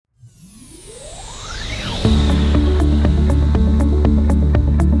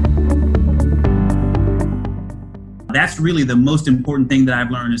That's really the most important thing that I've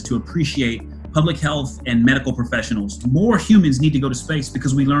learned, is to appreciate public health and medical professionals. More humans need to go to space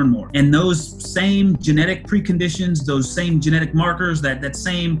because we learn more. And those same genetic preconditions, those same genetic markers, that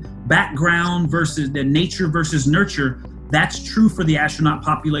same background versus the nature versus nurture, that's true for the astronaut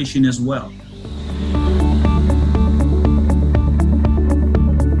population as well.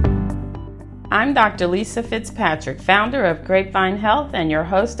 I'm Dr. Lisa Fitzpatrick, founder of Grapevine Health and your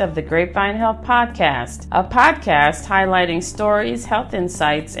host of the Grapevine Health Podcast, a podcast highlighting stories, health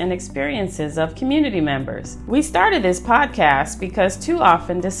insights, and experiences of community members. We started this podcast because too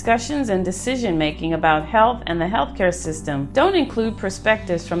often discussions and decision-making about health and the healthcare system don't include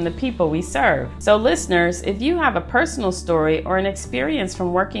perspectives from the people we serve. So listeners, if you have a personal story or an experience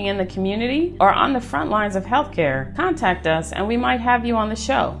from working in the community or on the front lines of healthcare, contact us and we might have you on the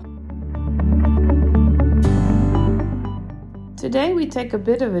show. Today we take a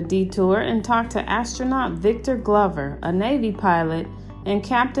bit of a detour and talk to astronaut Victor Glover, a Navy pilot and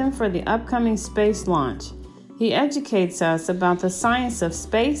captain for the upcoming space launch. He educates us about the science of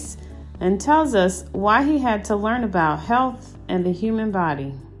space and tells us why he had to learn about health and the human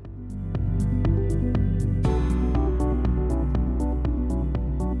body.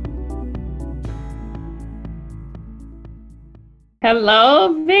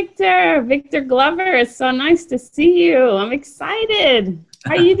 Hello, Victor. Victor Glover. It's so nice to see you. I'm excited.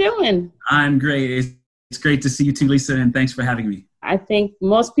 How are you doing? I'm great. It's great to see you too, Lisa, and thanks for having me. I think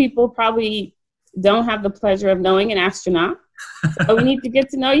most people probably don't have the pleasure of knowing an astronaut, so we need to get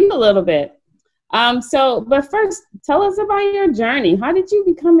to know you a little bit. But first, tell us about your journey. How did you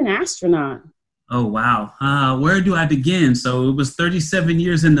become an astronaut? Oh, wow. Where do I begin? So it was 37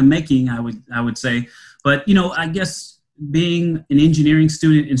 years in the making, I would say. But, I guess being an engineering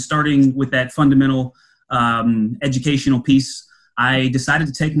student and starting with that fundamental educational piece, I decided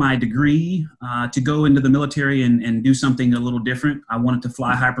to take my degree to go into the military and do something a little different. I wanted to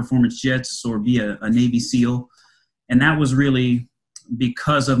fly high performance jets or be a Navy SEAL. And that was really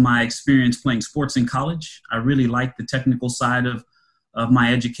because of my experience playing sports in college. I really liked the technical side of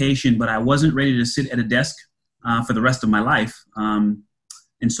my education, but I wasn't ready to sit at a desk for the rest of my life.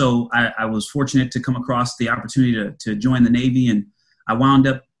 And so I was fortunate to come across the opportunity to join the Navy, and I wound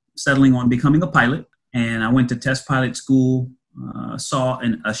up settling on becoming a pilot. And I went to test pilot school, saw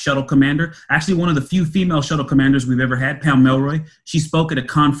a shuttle commander, actually one of the few female shuttle commanders we've ever had, Pam Melroy. She spoke at a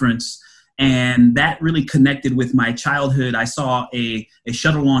conference, and that really connected with my childhood. I saw a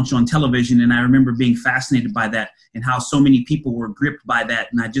shuttle launch on television, and I remember being fascinated by that and how so many people were gripped by that.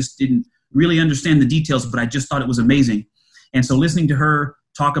 And I just didn't really understand the details, but I just thought it was amazing. And so listening to her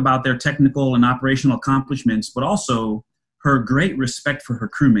talk about their technical and operational accomplishments, but also her great respect for her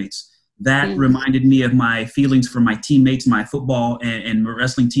crewmates. That reminded me of my feelings for my teammates, my football and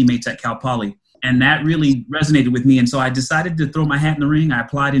wrestling teammates at Cal Poly. And that really resonated with me. And so I decided to throw my hat in the ring. I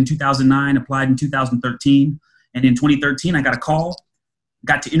applied in 2009, applied in 2013. And in 2013, I got a call,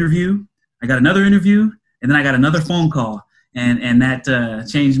 got to interview. I got another interview, and then I got another phone call. And that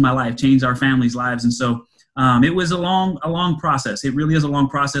changed my life, changed our family's lives. And so it was a long process. It really is a long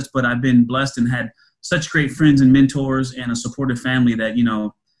process, but I've been blessed and had such great friends and mentors and a supportive family that,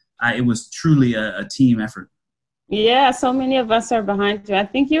 it was truly a team effort. Yeah, so many of us are behind you. I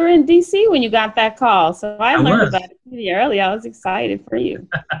think you were in D.C. when you got that call. So I learned about it pretty early. I was excited for you.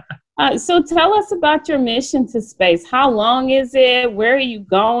 So tell us about your mission to space. How long is it? Where are you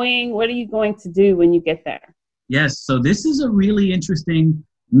going? What are you going to do when you get there? Yes, so this is a really interesting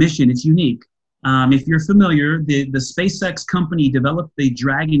mission. It's unique. If you're familiar, the SpaceX company developed the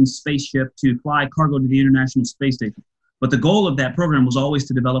Dragon spaceship to fly cargo to the International Space Station. But the goal of that program was always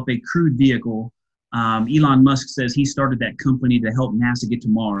to develop a crewed vehicle. Elon Musk says he started that company to help NASA get to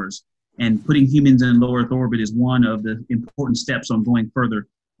Mars. And putting humans in low Earth orbit is one of the important steps on going further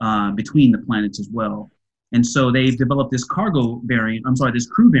between the planets as well. And so they've developed this crew variant,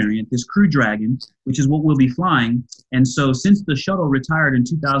 this Crew Dragon, which is what we'll be flying. And so since the shuttle retired in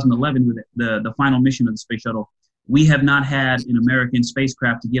 2011 with the final mission of the space shuttle, we have not had an American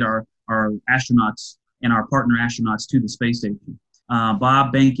spacecraft to get our astronauts and our partner astronauts to the space station.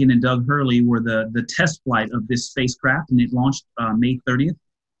 Bob Behnken and Doug Hurley were the test flight of this spacecraft, and it launched May 30th,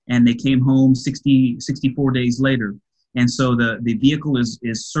 and they came home 64 days later. And so the vehicle is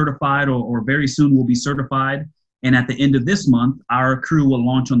certified or very soon will be certified. And at the end of this month, our crew will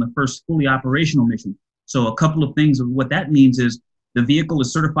launch on the first fully operational mission. So a couple of things of what that means is the vehicle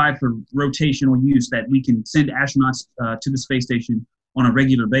is certified for rotational use, that we can send astronauts to the space station on a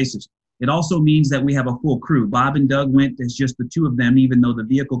regular basis. It also means that we have a full crew. Bob and Doug went as just the two of them, even though the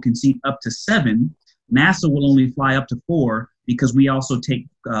vehicle can seat up to 7. NASA will only fly up to 4. because we also take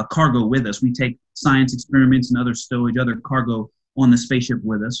cargo with us. We take science experiments and other stowage, other cargo on the spaceship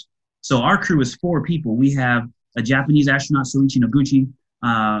with us. So our crew is 4 people. We have a Japanese astronaut, Soichi Noguchi,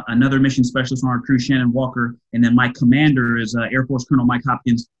 another mission specialist on our crew, Shannon Walker, and then my commander is Air Force Colonel Mike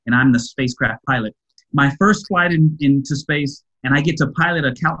Hopkins, and I'm the spacecraft pilot. My first flight into space, and I get to pilot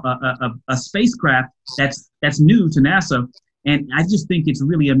a spacecraft that's new to NASA. And I just think it's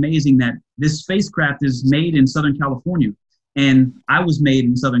really amazing that this spacecraft is made in Southern California. And I was made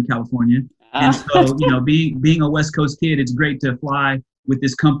in Southern California. And so, being a West Coast kid, it's great to fly with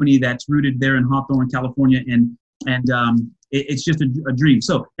this company that's rooted there in Hawthorne, California. And it's just a dream.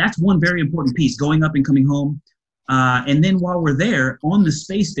 So that's one very important piece, going up and coming home. And then while we're there on the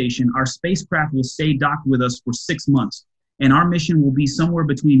space station, our spacecraft will stay docked with us for 6 months. And our mission will be somewhere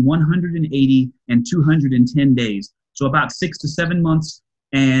between 180 and 210 days. So about 6 to 7 months.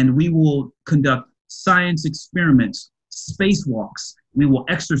 And we will conduct science experiments, spacewalks. We will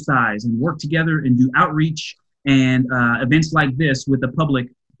exercise and work together and do outreach and events like this with the public.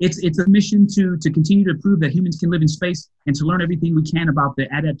 It's a mission to continue to prove that humans can live in space and to learn everything we can about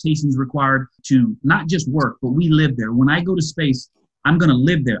the adaptations required to not just work, but we live there. When I go to space, I'm going to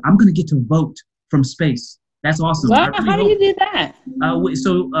live there. I'm going to get to vote from space. That's awesome. Wow, how do you do that?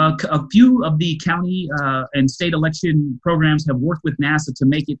 A few of the county and state election programs have worked with NASA to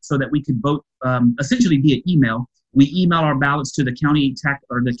make it so that we could vote essentially via email. We email our ballots to the county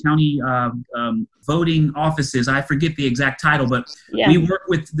voting offices. I forget the exact title, but we work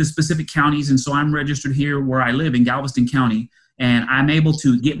with the specific counties. And so I'm registered here where I live in Galveston County, and I'm able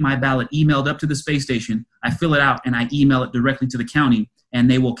to get my ballot emailed up to the space station. I fill it out and I email it directly to the county, and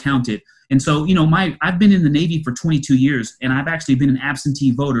they will count it. And so, I've been in the Navy for 22 years, and I've actually been an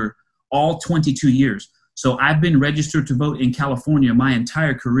absentee voter all 22 years. So I've been registered to vote in California my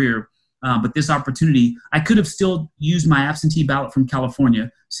entire career. But this opportunity, I could have still used my absentee ballot from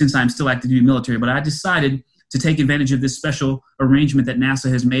California since I'm still active duty military, but I decided to take advantage of this special arrangement that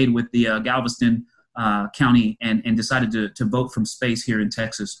NASA has made with the Galveston County and decided to vote from space here in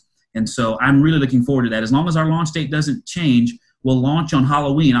Texas. And so I'm really looking forward to that. As long as our launch date doesn't change, we'll launch on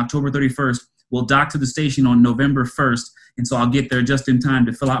Halloween, October 31st. We'll dock to the station on November 1st. And so I'll get there just in time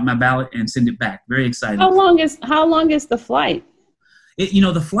to fill out my ballot and send it back. Very exciting. How long is the flight?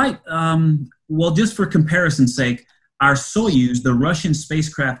 The flight, just for comparison's sake, our Soyuz, the Russian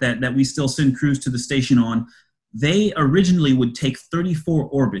spacecraft that we still send crews to the station on, they originally would take 34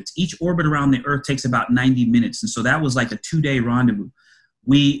 orbits. Each orbit around the Earth takes about 90 minutes. And so that was like a 2-day rendezvous.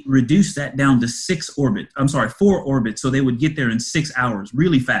 We reduced that down to 4 orbits. So they would get there in 6 hours,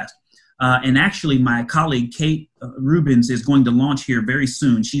 really fast. And actually, my colleague, Kate Rubens, is going to launch here very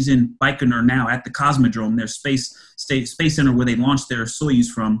soon. She's in Baikonur now at the Cosmodrome, their space center where they launched their Soyuz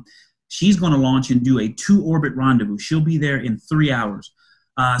from. She's going to launch and do a 2-orbit rendezvous. She'll be there in 3 hours.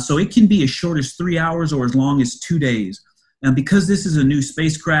 So it can be as short as 3 hours or as long as 2 days. And because this is a new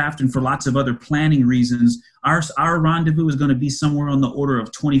spacecraft and for lots of other planning reasons, our rendezvous is going to be somewhere on the order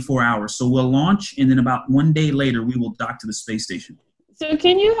of 24 hours. So we'll launch, and then about 1 day later, we will dock to the space station. So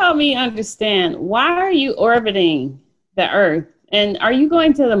can you help me understand, why are you orbiting the Earth? And are you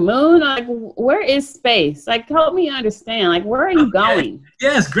going to the moon? Like, where is space? Like, help me understand. Like, where are you going?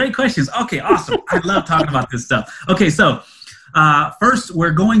 Yes, great questions. Okay, awesome. I love talking about this stuff. Okay, so first,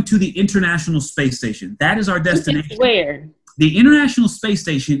 we're going to the International Space Station. That is our destination. Where? The International Space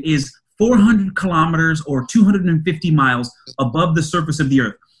Station is 400 kilometers or 250 miles above the surface of the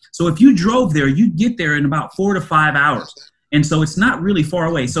Earth. So if you drove there, you'd get there in about 4 to 5 hours. And so it's not really far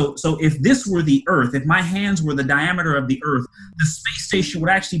away. So if this were the Earth, if my hands were the diameter of the Earth, the space station would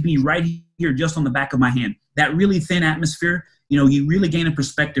actually be right here just on the back of my hand. That really thin atmosphere, you really gain a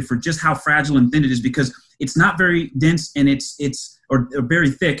perspective for just how fragile and thin it is, because it's not very dense and it's very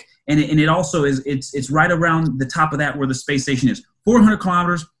thick. And it also is, it's right around the top of that where the space station is. 400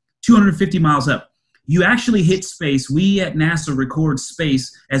 kilometers, 250 miles up. You actually hit space. We at NASA record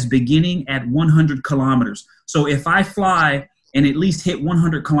space as beginning at 100 kilometers. So if I fly and at least hit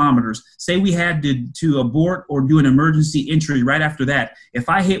 100 kilometers, say we had to abort or do an emergency entry right after that, if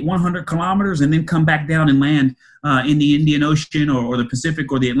I hit 100 kilometers and then come back down and land in the Indian Ocean or the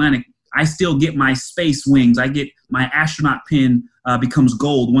Pacific or the Atlantic, I still get my space wings. I get my astronaut pin becomes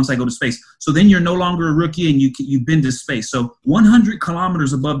gold once I go to space. So then you're no longer a rookie and you've been to space. So 100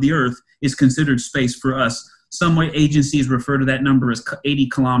 kilometers above the Earth is considered space for us. Some agencies refer to that number as 80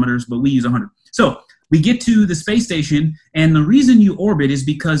 kilometers, but we use 100. So we get to the space station, and the reason you orbit is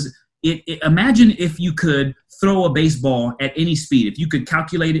because imagine if you could throw a baseball at any speed. If you could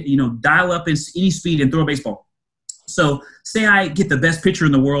calculate it, dial up at any speed and throw a baseball. So say I get the best pitcher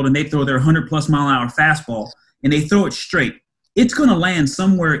in the world and they throw their 100-plus mile-an-hour fastball and they throw it straight. it's going to land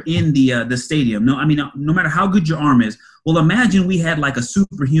somewhere in the stadium. No matter how good your arm is. Well, imagine we had like a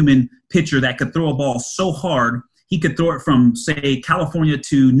superhuman pitcher that could throw a ball so hard he could throw it from, say, California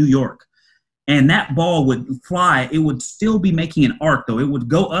to New York. And that ball would fly. It would still be making an arc, though. It would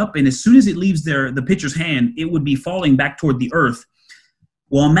go up, and as soon as it leaves the pitcher's hand, it would be falling back toward the earth.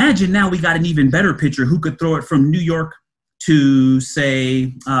 Well, imagine now we got an even better pitcher who could throw it from New York to,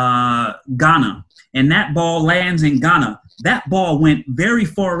 say, Ghana. And that ball lands in Ghana. That ball went very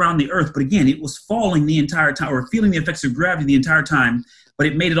far around the earth, but again, it was falling the entire time, or feeling the effects of gravity the entire time, but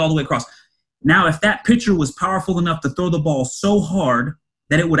it made it all the way across. Now, if that pitcher was powerful enough to throw the ball so hard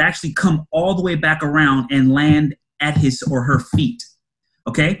that it would actually come all the way back around and land at his or her feet,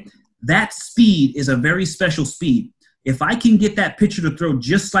 okay? That speed is a very special speed. If I can get that pitcher to throw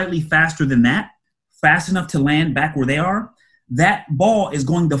just slightly faster than that, fast enough to land back where they are, that ball is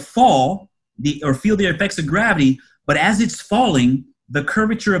going to fall or feel the effects of gravity. But as it's falling, the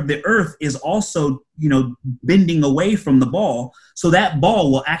curvature of the earth is also, bending away from the ball. So that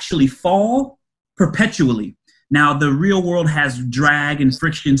ball will actually fall perpetually. Now, the real world has drag and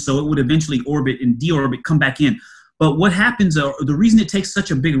friction, so it would eventually orbit and deorbit, come back in. But what happens, the reason it takes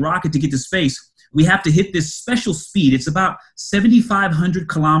such a big rocket to get to space, we have to hit this special speed. It's about 7,500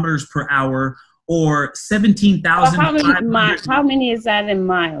 kilometers per hour, or 17,500. How many is that in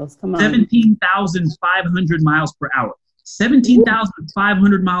miles? Come on. 17,500 miles per hour.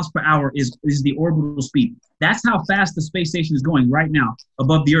 17,500 miles per hour is the orbital speed. That's how fast the space station is going right now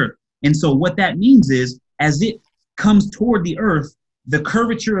above the Earth. And so what that means is, as it comes toward the Earth, the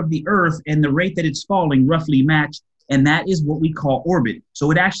curvature of the Earth and the rate that it's falling roughly match, and that is what we call orbit. So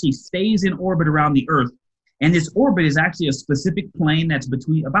it actually stays in orbit around the Earth. And this orbit is actually a specific plane that's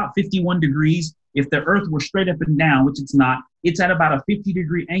between about 51 degrees. If the Earth were straight up and down, which it's not, it's at about a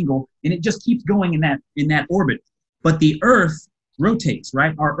 50-degree angle, and it just keeps going in that orbit. But the Earth rotates,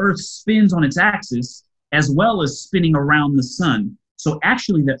 right? Our Earth spins on its axis as well as spinning around the sun. So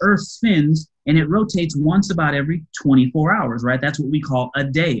actually the Earth spins and it rotates once about every 24 hours, right? That's what we call a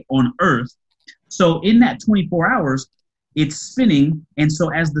day on Earth. So in that 24 hours, it's spinning. And so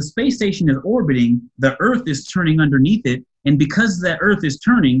as the space station is orbiting, the Earth is turning underneath it. And because the Earth is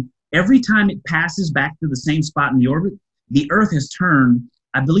turning, every time it passes back to the same spot in the orbit, the Earth has turned,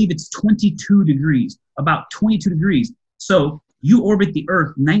 I believe it's 22 degrees, about 22 degrees. So you orbit the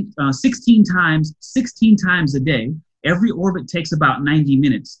Earth 16 times a day. Every orbit takes about 90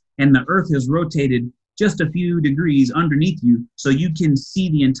 minutes. And the Earth has rotated just a few degrees underneath you, so you can see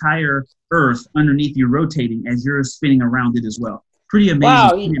the entire Earth underneath you rotating as you're spinning around it as well. Pretty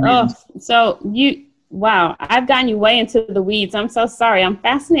amazing. Wow. I've gotten you way into the weeds. I'm so sorry. I'm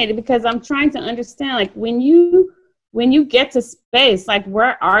fascinated because I'm trying to understand, like, when you get to space, like,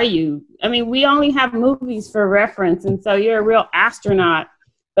 where are you? I mean, we only have movies for reference, and so you're a real astronaut.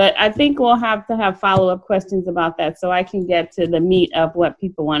 But I think we'll have to have follow-up questions about that so I can get to the meat of what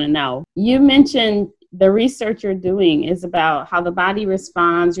people want to know. You mentioned the research you're doing is about how the body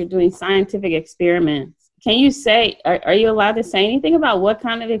responds. You're doing scientific experiments. Can you say, are you allowed to say anything about what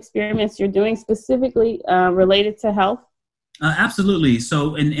kind of experiments you're doing specifically related to health? Absolutely.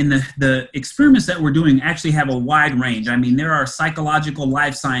 So in the experiments that we're doing actually have a wide range. I mean, there are psychological,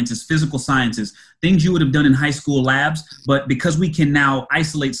 life sciences, physical sciences, things you would have done in high school labs, but because we can now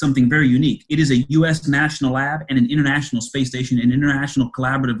isolate something very unique, it is a U.S. national lab and an international space station, an international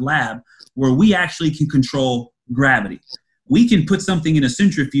collaborative lab where we actually can control gravity. We can put something in a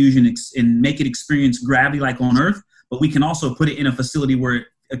centrifuge and make it experience gravity like on Earth, but we can also put it in a facility where it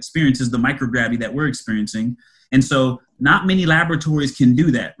experiences the microgravity that we're experiencing. And so not many laboratories can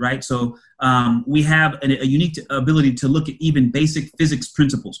do that, right? So we have a unique ability to look at even basic physics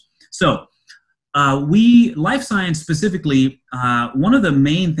principles. So life science specifically, one of the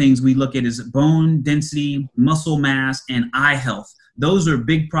main things we look at is bone density, muscle mass, and eye health. Those are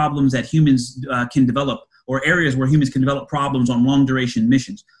big problems that humans can develop, or areas where humans can develop problems on long duration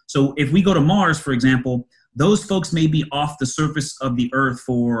missions. So if we go to Mars, for example, those folks may be off the surface of the Earth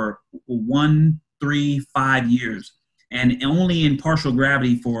for 1, 3, 5 years, and only in partial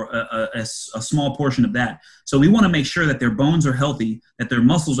gravity for a small portion of that. So we want to make sure that their bones are healthy, that their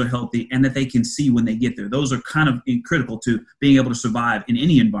muscles are healthy, and that they can see when they get there. Those are kind of critical to being able to survive in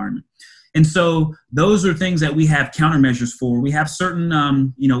any environment. And so those are things that we have countermeasures for. We have certain,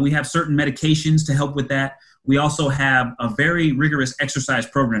 certain medications to help with that. We also have a very rigorous exercise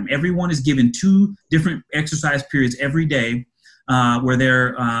program. Everyone is given 2 different exercise periods every day where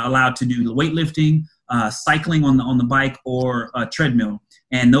they're allowed to do weightlifting, cycling on the bike, or a treadmill.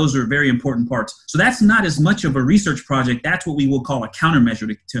 And those are very important parts. So that's not as much of a research project. That's what we will call a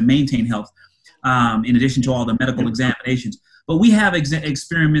countermeasure to maintain health, in addition to all the medical examinations. But we have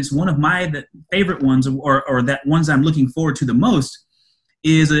experiments. One of my favorite ones, or that ones I'm looking forward to the most,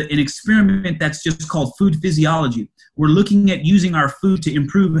 is an experiment that's just called food physiology. We're looking at using our food to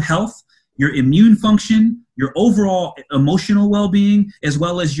improve health, your immune function, your overall emotional well-being, as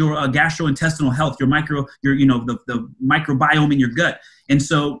well as your gastrointestinal health, the microbiome in your gut. And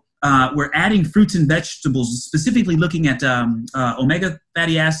so we're adding fruits and vegetables, specifically looking at omega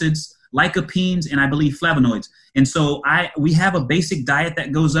fatty acids, lycopenes, and I believe flavonoids. And so we have a basic diet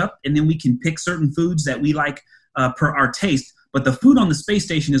that goes up, and then we can pick certain foods that we like per our taste. But the food on the space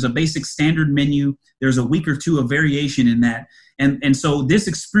station is a basic standard menu. There's a week or two of variation in that. And so this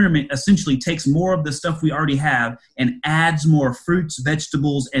experiment essentially takes more of the stuff we already have and adds more fruits,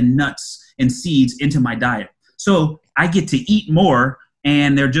 vegetables, and nuts and seeds into my diet. So I get to eat more,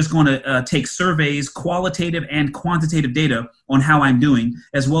 and they're just going to take surveys, qualitative and quantitative data on how I'm doing,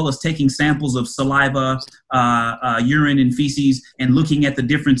 as well as taking samples of saliva, urine, and feces, and looking at the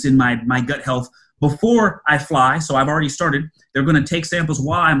difference in my gut health before I fly. So I've already started. They're going to take samples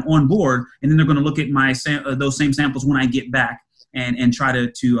while I'm on board, and then they're going to look at those same samples when I get back, and try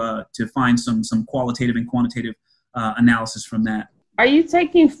to find some qualitative and quantitative analysis from that. Are you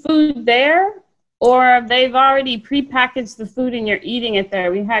taking food there, or they've already prepackaged the food and you're eating it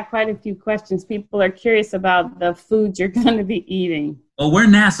there? We had quite a few questions. People are curious about the food you're going to be eating. Well, we're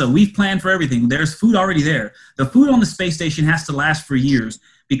NASA. We've planned for everything. There's food already there. The food on the space station has to last for years,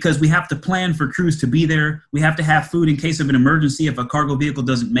 because we have to plan for crews to be there. We have to have food in case of an emergency if a cargo vehicle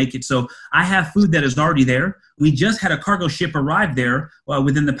doesn't make it. So I have food that is already there. We just had a cargo ship arrive there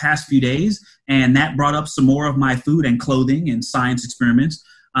within the past few days, and that brought up some more of my food and clothing and science experiments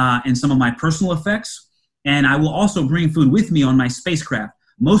and some of my personal effects. And I will also bring food with me on my spacecraft.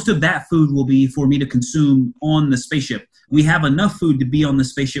 Most of that food will be for me to consume on the spaceship. We have enough food to be on the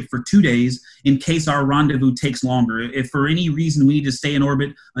spaceship for 2 days in case our rendezvous takes longer. If for any reason we need to stay in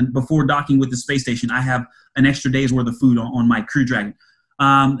orbit before docking with the space station, I have an extra day's worth of food on my Crew Dragon.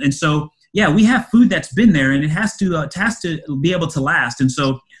 And so, yeah, we have food that's been there, and it has to be able to last. And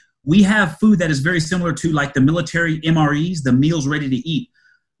so we have food that is very similar to like the military MREs, the meals ready to eat.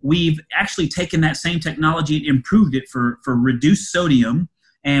 We've actually taken that same technology and improved it for reduced sodium,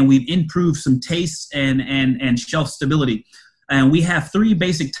 and we've improved some taste and shelf stability. And we have 3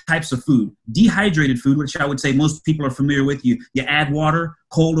 basic types of food. Dehydrated food, which I would say most people are familiar with. You add water,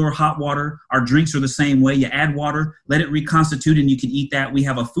 cold or hot water. Our drinks are the same way. You add water, let it reconstitute, and you can eat that. We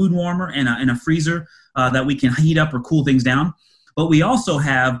have a food warmer and a freezer that we can heat up or cool things down. But we also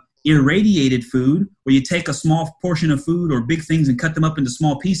have irradiated food, where you take a small portion of food or big things and cut them up into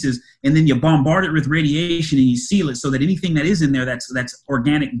small pieces, and then you bombard it with radiation and you seal it so that anything that is in there that's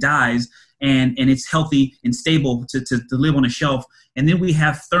organic dies, and it's healthy and stable to live on a shelf. And then we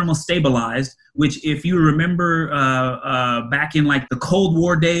have thermostabilized, which if you remember back in like the Cold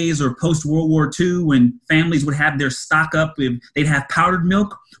War days or post-World War II, when families would have their stock up, they'd have powdered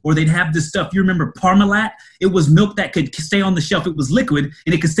milk, or they'd have this stuff. You remember Parmalat? It was milk that could stay on the shelf. It was liquid,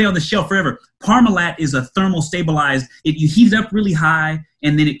 and it could stay on the shelf forever. Parmalat is a thermostabilized. You heat it up really high,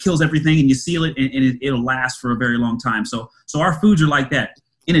 and then it kills everything, and you seal it, and it'll last for a very long time. So our foods are like that.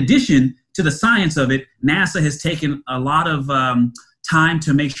 In addition to the science of it, NASA has taken a lot of time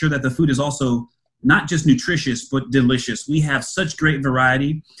to make sure that the food is also not just nutritious, but delicious. We have such great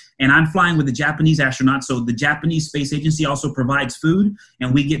variety. And I'm flying with the Japanese astronauts, so the Japanese Space Agency also provides food,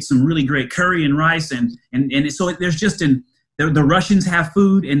 and we get some really great curry and rice, and so there's just the Russians have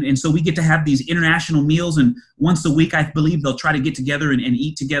food, and so we get to have these international meals, and once a week I believe they'll try to get together and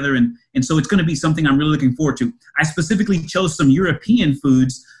eat together, and so it's going to be something I'm really looking forward to. I specifically chose some European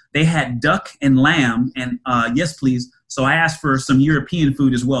foods. They had duck and lamb, and yes please, so I asked for some European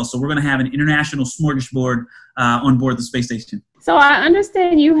food as well. So we're going to have an international smorgasbord on board the space station. So I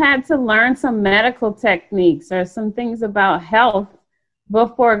understand you had to learn some medical techniques or some things about health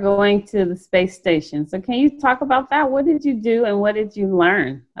before going to the space station. So can you talk about that? What did you do, and what did you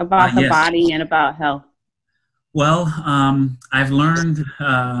learn about the body and about health? Well, I've learned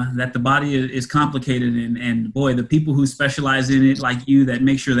that the body is complicated, and boy, the people who specialize in it, like you, that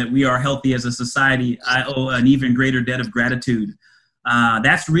make sure that we are healthy as a society, I owe an even greater debt of gratitude.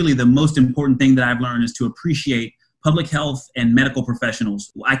 That's really the most important thing that I've learned, is to appreciate public health and medical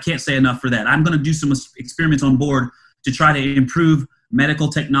professionals. I can't say enough for that. I'm going to do some experiments on board to try to improve medical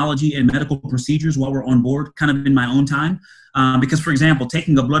technology and medical procedures while we're on board, kind of in my own time. Because, for example,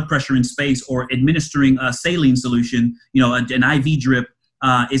 taking a blood pressure in space or administering a saline solution, an IV drip,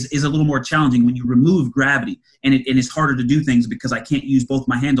 is a little more challenging when you remove gravity, and it's harder to do things because I can't use both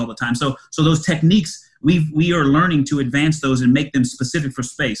my hands all the time. So those techniques We are learning to advance those and make them specific for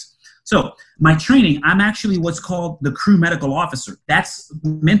space. So my training, I'm actually what's called the crew medical officer. That's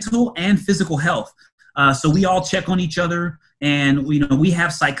mental and physical health. So we all check on each other, and we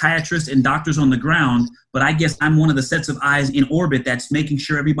have psychiatrists and doctors on the ground, but I guess I'm one of the sets of eyes in orbit that's making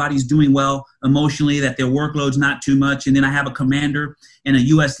sure everybody's doing well emotionally, that their workload's not too much. And then I have a commander and a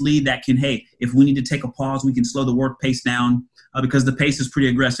U.S. lead that can, hey, if we need to take a pause, we can slow the work pace down because the pace is pretty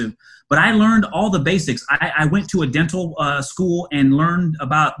aggressive. But I learned all the basics. I went to a dental school and learned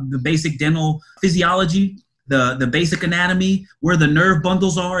about the basic dental physiology, the basic anatomy, where the nerve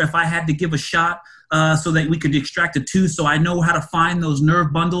bundles are if I had to give a shot. So that we could extract a tooth. So I know how to find those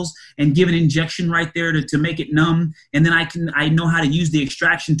nerve bundles and give an injection right there to make it numb. And then I know how to use the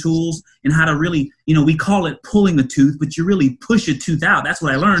extraction tools and how to really, we call it pulling a tooth, but you really push a tooth out. That's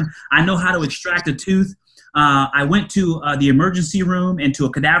what I learned. I know how to extract a tooth. I went to the emergency room and to a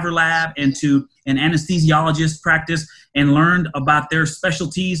cadaver lab and to an anesthesiologist practice and learned about their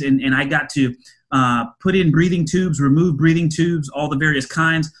specialties. And I got to put in breathing tubes, remove breathing tubes, all the various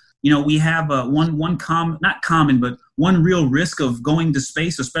kinds. We have one real risk of going to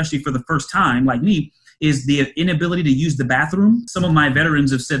space, especially for the first time, like me, is the inability to use the bathroom. Some of my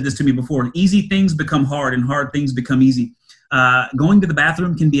veterans have said this to me before: easy things become hard and hard things become easy. Going to the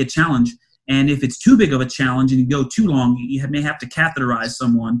bathroom can be a challenge. And if it's too big of a challenge and you go too long, you may have to catheterize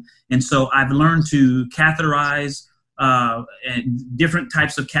someone. And so I've learned to catheterize different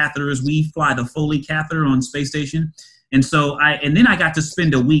types of catheters. We fly the Foley catheter on space station. And so then I got to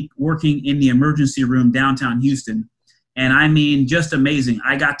spend a week working in the emergency room downtown Houston. And I mean, just amazing.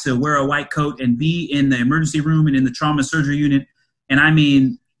 I got to wear a white coat and be in the emergency room and in the trauma surgery unit. And I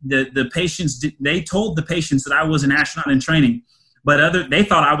mean, the patients, they told the patients that I was an astronaut in training, but they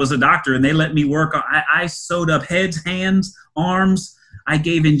thought I was a doctor, and they let me work. I sewed up heads, hands, arms. I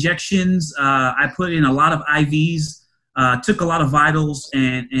gave injections. I put in a lot of IVs. Took a lot of vitals,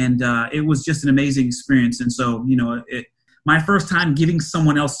 and it was just an amazing experience. And so, my first time giving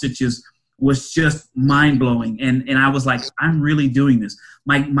someone else stitches was just mind-blowing. And I was like, I'm really doing this.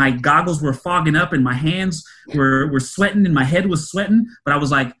 My goggles were fogging up, and my hands were sweating, and my head was sweating. But I was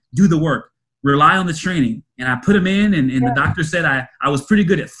like, do the work. Rely on the training. And I put them in, and the doctor said I was pretty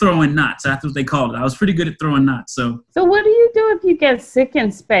good at throwing knots. That's what they called it. I was pretty good at throwing knots. So what do you do if you get sick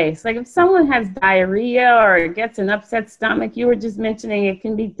in space? Like if someone has diarrhea or gets an upset stomach, you were just mentioning it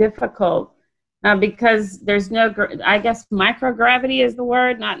can be difficult because there's no, I guess microgravity is the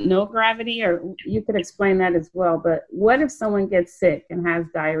word, not no gravity, or you could explain that as well. But what if someone gets sick and has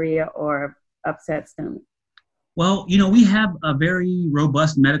diarrhea or upset stomach? Well, we have a very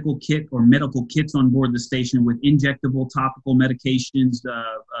robust medical kit or medical kits on board the station with injectable topical medications,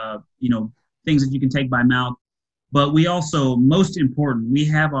 things that you can take by mouth. But we also, most important, we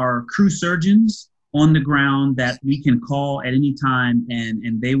have our crew surgeons on the ground that we can call at any time,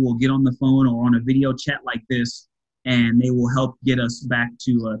 and they will get on the phone or on a video chat like this, and they will help get us back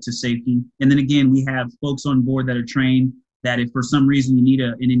to safety. And then again, we have folks on board that are trained that if for some reason you need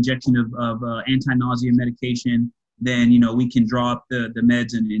an injection of anti-nausea medication, then, we can draw up the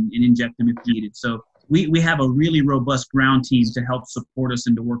meds and inject them if needed. So we have a really robust ground team to help support us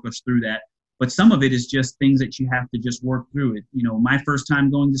and to work us through that. But some of it is just things that you have to just work through it. My first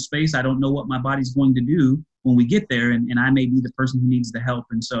time going to space, I don't know what my body's going to do when we get there, and I may be the person who needs the help.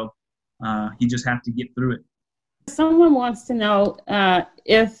 And so you just have to get through it. Someone wants to know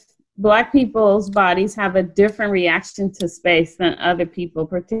if Black people's bodies have a different reaction to space than other people,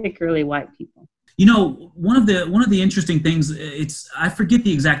 particularly white people. One of the interesting things, I forget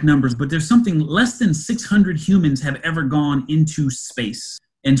the exact numbers, but there's something less than 600 humans have ever gone into space.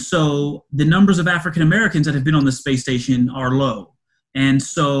 And so the numbers of African Americans that have been on the space station are low. And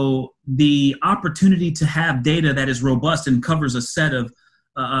so the opportunity to have data that is robust and covers a set of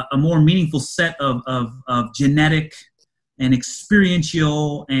a more meaningful set of genetic and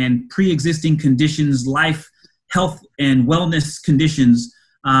experiential and pre-existing conditions, life, health, and wellness conditions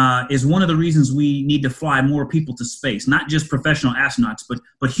is one of the reasons we need to fly more people to space, not just professional astronauts,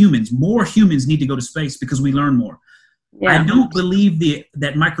 but humans. More humans need to go to space because we learn more. Yeah. I don't believe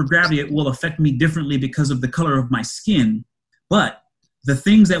that microgravity will affect me differently because of the color of my skin, but the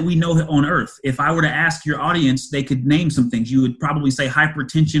things that we know on Earth, if I were to ask your audience, they could name some things. You would probably say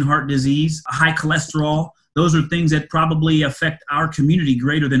hypertension, heart disease, high cholesterol. Those are things that probably affect our community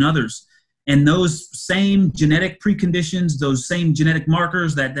greater than others. And those same genetic preconditions, those same genetic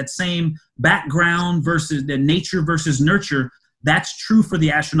markers, that same background versus the nature versus nurture, that's true for the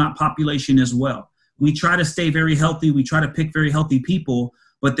astronaut population as well. We try to stay very healthy. We try to pick very healthy people,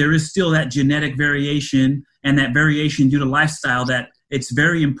 but there is still that genetic variation and that variation due to lifestyle that it's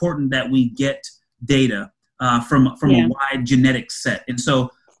very important that we get data from a wide genetic set. And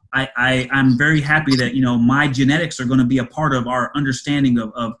so I'm very happy that, my genetics are going to be a part of our understanding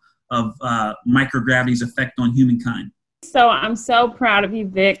of microgravity's effect on humankind. So I'm so proud of you,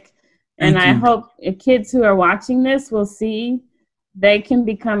 Vic. And I hope kids who are watching this will see they can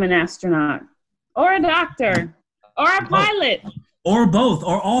become an astronaut or a doctor or a pilot. Or both,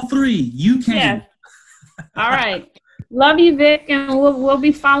 or all three. You can. Yes. All right. Love you, Vic, and we'll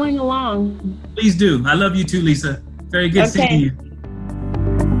be following along. Please do. I love you too, Lisa. Very good seeing you.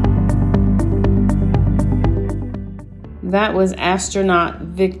 That was astronaut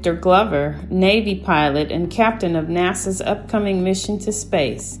Victor Glover, Navy pilot and captain of NASA's upcoming mission to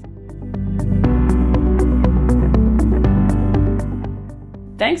space.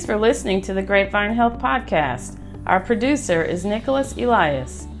 Thanks for listening to the Grapevine Health Podcast. Our producer is Nicholas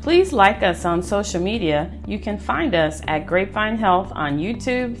Elias. Please like us on social media. You can find us at Grapevine Health on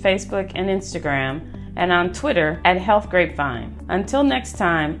YouTube, Facebook, and Instagram, and on Twitter at Health Grapevine. Until next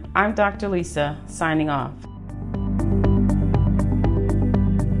time, I'm Dr. Lisa, signing off.